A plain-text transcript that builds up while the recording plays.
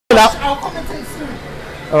out. I'll commentate soon.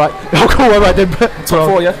 All right. Oh, cool. All right then. Top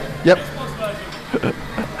 4, yeah. Yep.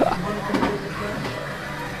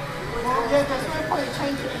 Well, yeah, there's no point in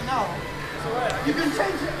changing it now. You can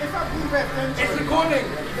change it if I re-ref, then It's recording.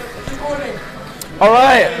 It's recording.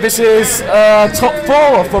 Alright, this is top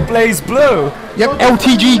 4 for Blazblue. Yep.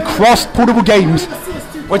 LTG cross portable games.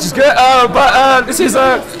 Which is good, but this is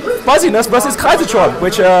Fuzzyness versus Kyzertron,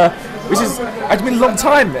 which is it's been a long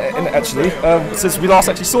time actually since we last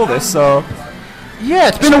actually saw this. So Yeah,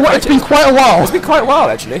 it's been it's been quite a while. it's been quite a while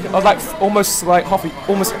actually. Like almost like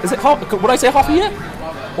is it half? Would I say half a year?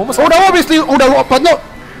 Almost. Although obviously, but not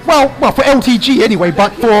well for LTG anyway.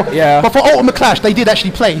 But for but for Ultimate Clash, they did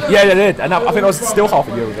actually play. Yeah, they did, and I think it was still half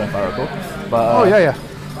a year ago, if I recall. But Oh yeah.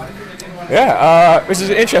 yeah, which is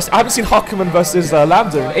interesting. I haven't seen Hakumen versus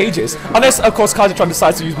Lambda in ages, unless of course Kyzertron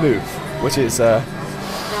decides to use move, which is.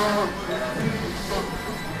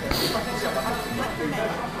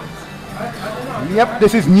 Yep.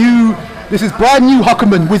 This is new. This is brand new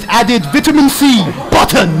Hakumen with added vitamin C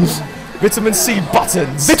buttons. Vitamin C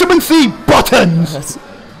buttons. Vitamin C buttons.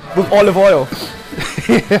 With olive oil.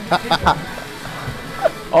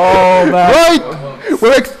 Oh man.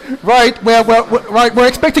 We're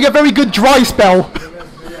expecting a very good dry spell.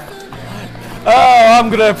 Oh, I'm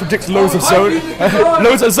gonna predict loads of zone.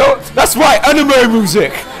 Loads of zone. That's right, anime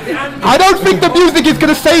music. I don't think the music is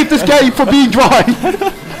gonna save this game from being dry.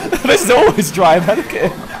 This is always dry, man. Okay.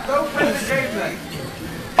 Don't play the game then.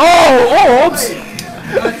 Oh, orbs.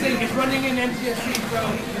 I think it's running in NTSC, so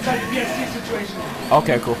it's like a PSC situation.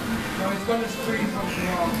 Okay, cool. So it's gonna stream from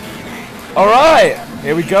tomorrow. All right,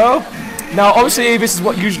 here we go. Now, obviously, this is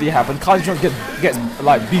what usually happens. Kyzertron gets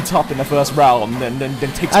like beat up in the first round, and then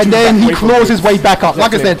takes. And then he claws his way back up.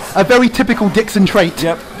 Exactly. Like I said, a very typical Dixon trait.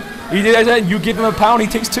 Yep. He did it. You give him a pound, he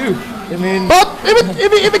takes 2. I mean. But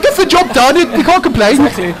if it gets the job done, you can't complain.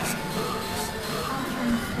 Exactly.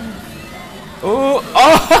 Oh!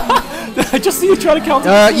 I just see you trying to counter.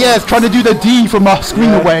 Yeah, it's trying to do the D from a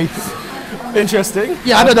screen away. Interesting.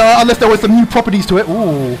 Yeah, I don't know, unless there was some new properties to it.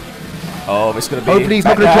 Ooh. Oh, it's gonna be. Hopefully he's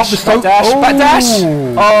not gonna drop the soap. Backdash. Oh. Backdash.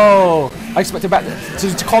 Oh, I expected back.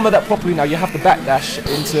 To combat that properly now, you have to backdash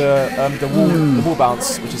into the wall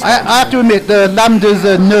bounce, which is. I have to admit, the Lambda's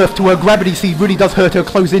nerf to her gravity seed really does hurt her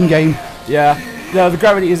close-in game. Yeah. Yeah, the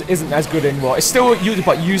gravity isn't as good anymore. It's still used,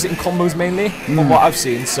 but use it in combos mainly, from what I've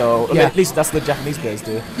seen. So Yeah. at least that's what the Japanese players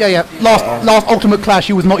do. Yeah. Last Ultimate Clash,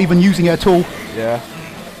 he was not even using it at all. Yeah.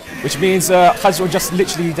 Which means Kyzertron just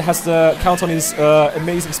literally has to count on his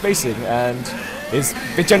amazing spacing and his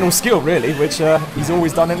general skill, really, which he's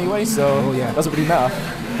always done anyway. So it doesn't really matter.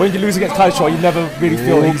 When you lose against Kyzertron, you never really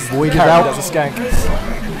feel he's Void is carried out. as a skank.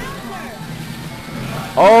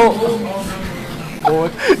 Oh.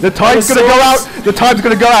 The time's gonna go out. The time's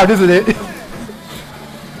gonna go out, isn't it?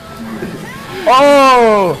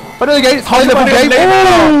 Oh! But then again, it's high level game.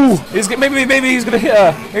 Ooh! Maybe he's gonna hit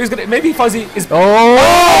her. Maybe Fuzzy is. Oh!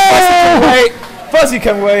 Fuzzy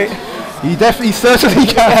can wait. He definitely, certainly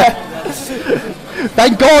can.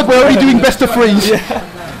 Thank God we're only doing best of 3s. Yeah.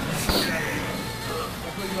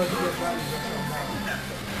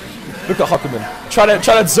 Look at Hakumen.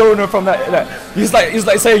 Try to zone her from that. He's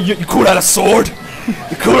like saying, you cool out a sword.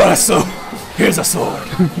 You cool out a sword. Here's a sword.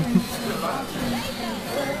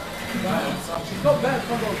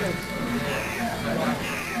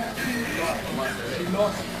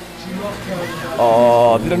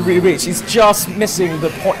 Oh, didn't really reach. He's just missing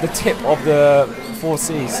the tip of the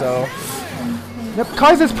 4C. So. Yep,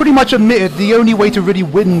 Kaiser's pretty much admitted the only way to really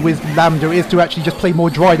win with Lambda is to actually just play more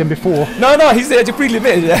dry than before. No, he's pretty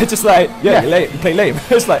admitted. Yeah, just like you play lame.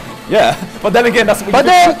 It's like but then again, that's what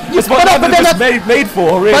made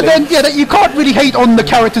for really. But then you can't really hate on the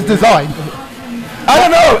character's design. I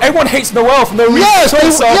don't know. Everyone hates Noel for no reason. Yes,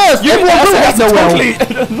 everyone will hate Noel.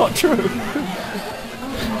 Totally not true.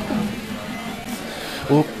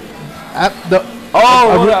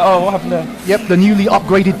 What happened there? Yep, the newly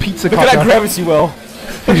upgraded pizza cutter. Look at that gravity well.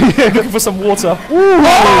 Looking for some water. Ooh,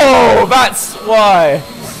 oh, that's why.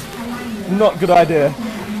 Not good idea.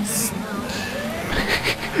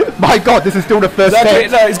 My God, this is still the first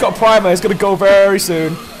set. No, he's got a primer. He's going to go very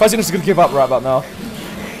soon. Fuzzyness is going to give up right about now.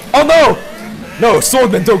 Oh no! No,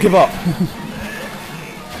 swordmen don't give up.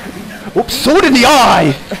 Oops, sword in the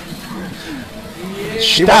eye!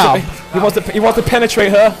 He wants to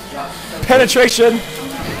penetrate her. Penetration.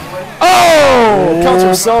 Oh! Counter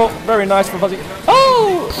assault. Very nice from Fuzzy.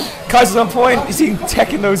 Oh! Kaiser's on point. He's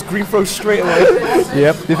teching those green throws straight away.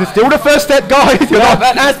 Yep, this is still the first step, guys.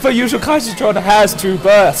 And as per usual, Kyzertron has 2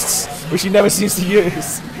 bursts, which he never seems to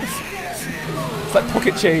use. It's like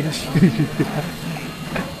pocket change.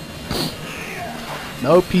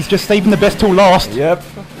 Nope, he's just saving the best till last. Yep.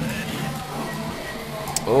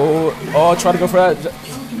 Oh, try to go for that.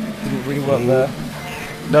 Didn't really work there.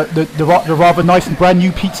 The rather nice and brand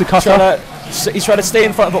new pizza cutter. He's trying to stay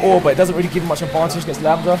in front of the orb, but it doesn't really give him much advantage against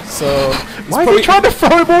Lambda. So why is he trying to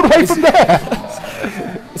throw him all the way from there?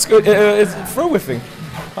 It's good. It's throw whiffing.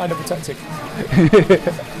 Kind of a tactic.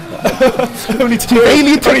 Only two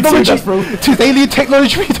alien technology. Tis alien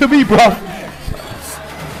technology to me, bro.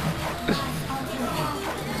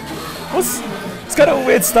 It's kind of a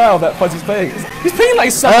weird style that Fuzzy's playing. He's playing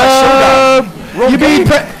like Samurai Showdown. Wrong game.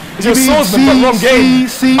 He's a swordsman, but wrong game.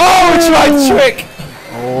 Oh, tried trick.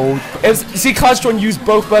 Oh, see, Kyzertron used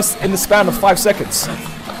both bursts in the span of 5 seconds.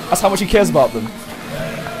 That's how much he cares about them.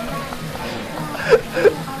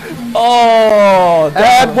 Oh,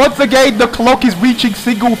 and once again, the clock is reaching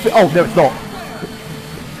single. Oh, no, it's not.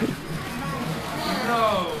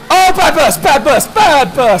 Oh, bad burst, bad burst,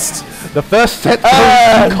 bad burst. The first set goes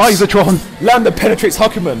to Kyzertron. Lambda penetrates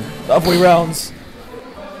Hakumen the other way rounds.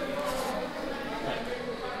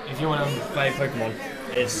 If you want to play Pokemon,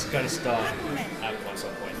 it's going to start at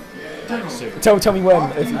some point. Soon. Tell me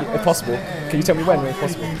when, if possible. Can you tell me when, if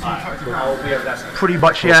possible? I'll be able to. Pretty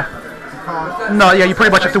much, yeah. No, yeah, you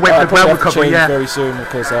pretty much have to wait for the ground recovery, yeah. Very soon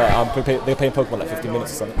because they're playing Pokemon like 15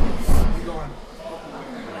 minutes or something.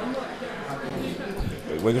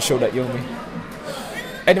 We're gonna show that Yomi.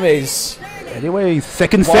 Anyways,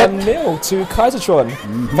 second set. 1-0 to Kyzertron.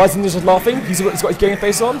 Fuzzyness is laughing. He's got his game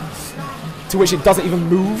face on, to which it doesn't even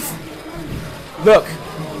move. Look,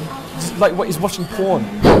 it's like what he's watching porn.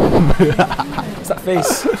 It's that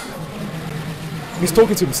face. He's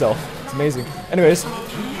talking to himself. It's amazing. Anyways.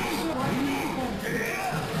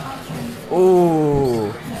 Oh.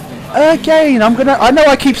 Again, I know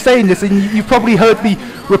I keep saying this, and you've probably heard me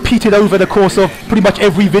repeat it over the course of pretty much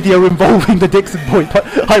every video involving the Dixon point, but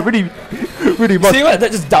I really must. See what?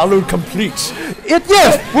 That just download complete.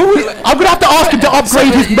 Yes! I'm gonna have to ask him to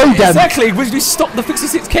upgrade his modem. Exactly, we stop the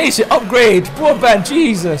 56k shit, upgrade, broadband,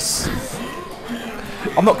 Jesus.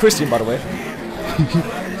 I'm not Christian, by the way.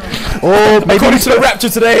 Oh, maybe according to the Rapture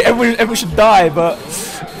today, everyone should die, but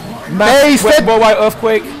they said worldwide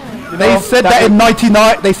earthquake. They said that in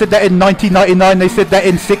 99. They said that in 1999. They said that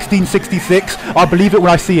in 1666. I believe it when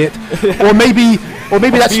I see it. Or maybe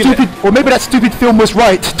that stupid film was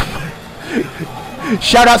right.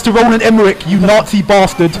 Shout outs to Roland Emmerich, you Nazi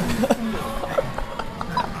bastard.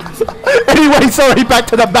 Anyway, sorry, back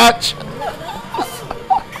to the match.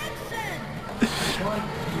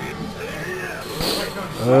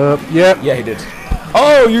 Yeah, he did.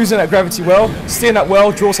 Oh, using that gravity well, steering that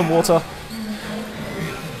well, draw some water.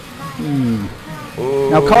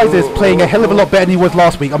 Now Kyzer's playing a hell of a lot better than he was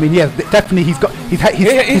last week. I mean, yeah, definitely he's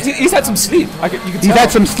had some sleep. He's had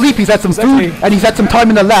some sleep. He's had some food, and he's had some time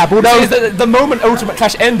in the lab. Although the moment Ultimate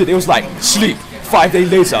Clash ended, it was like sleep. 5 days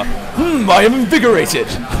later, I am invigorated,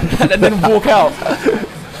 and then walk out.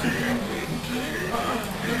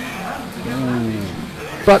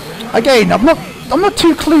 But again, I'm not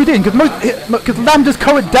too clued in because Lambda's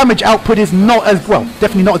current damage output is not as well,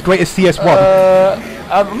 definitely not as great as CS1.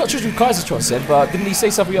 I'm not sure what Kyzertron said, but didn't he say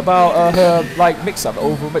something about her like mix-up, the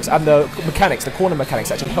overall mix, and the mechanics, the corner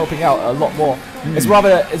mechanics, actually helping out a lot more? It's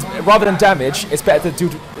rather than damage, it's better to do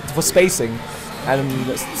for spacing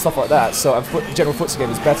and stuff like that. So and general footsie game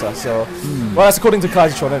is better. So well, that's according to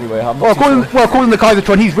Kyzertron anyway. According to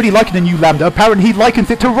Kyzertron, he's really liking the new Lambda. Apparently, he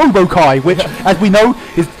likens it to RoboKai, which, as we know,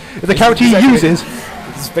 is the character he uses.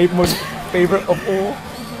 His most favorite of all.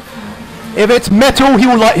 If it's metal,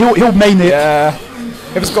 he'll main it. Yeah.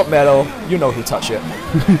 If it's got metal, you know who'll touch it.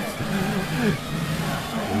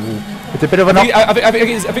 It's a bit of an. I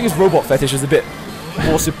think his robot fetish is a bit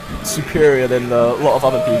more superior than a lot of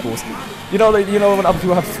other people's. You know when other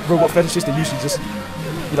people have robot fetishes, they usually just,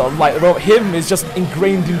 like him is just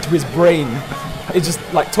ingrained into his brain. It's just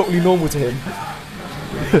like totally normal to him.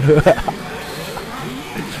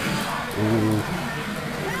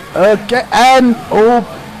 Okay,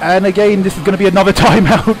 and again, this is going to be another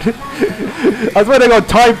timeout. I swear they got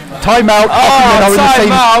timeout. Oh,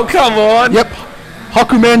 timeout! Come on. Yep,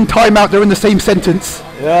 Hakumen, timeout. They're in the same sentence.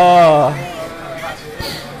 Yeah.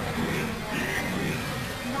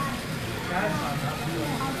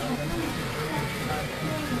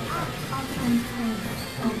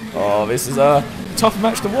 Oh, this is a tough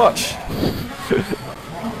match to watch.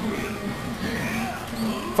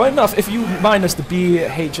 Funny enough, if you minus the B,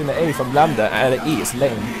 H, and the A from Lambda and the E, it's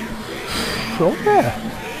lame. Oh yeah.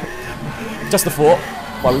 Just a thought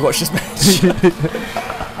while we watch this match.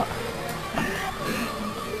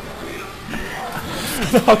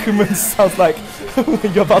 The Hakumen sounds like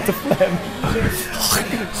you're about to flame.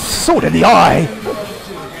 Sword in the eye.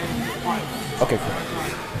 Okay, cool.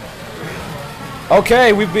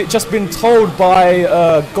 Okay, we've just been told by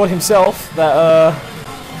God himself that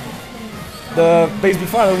the Blazblue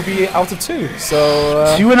final will be out of 2.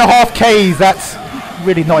 So 2.5 Ks. That's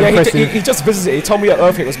really not impressive. He just visited. He told me that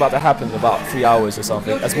Earthquake was about to happen in about 3 hours or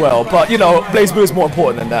something as well. But you know, Blazblue is more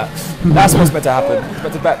important than that. That's what's meant to happen. It's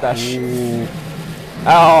meant to backdash.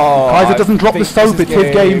 Oh, Kyzer doesn't drop the soap. It's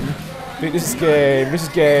his game. This is game. This is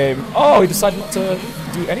game. Oh, he decided not to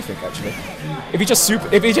do anything actually. If he just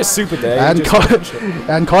super there, and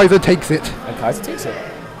Kyzer takes it. And Kyzer takes it.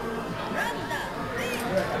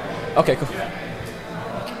 Okay, cool.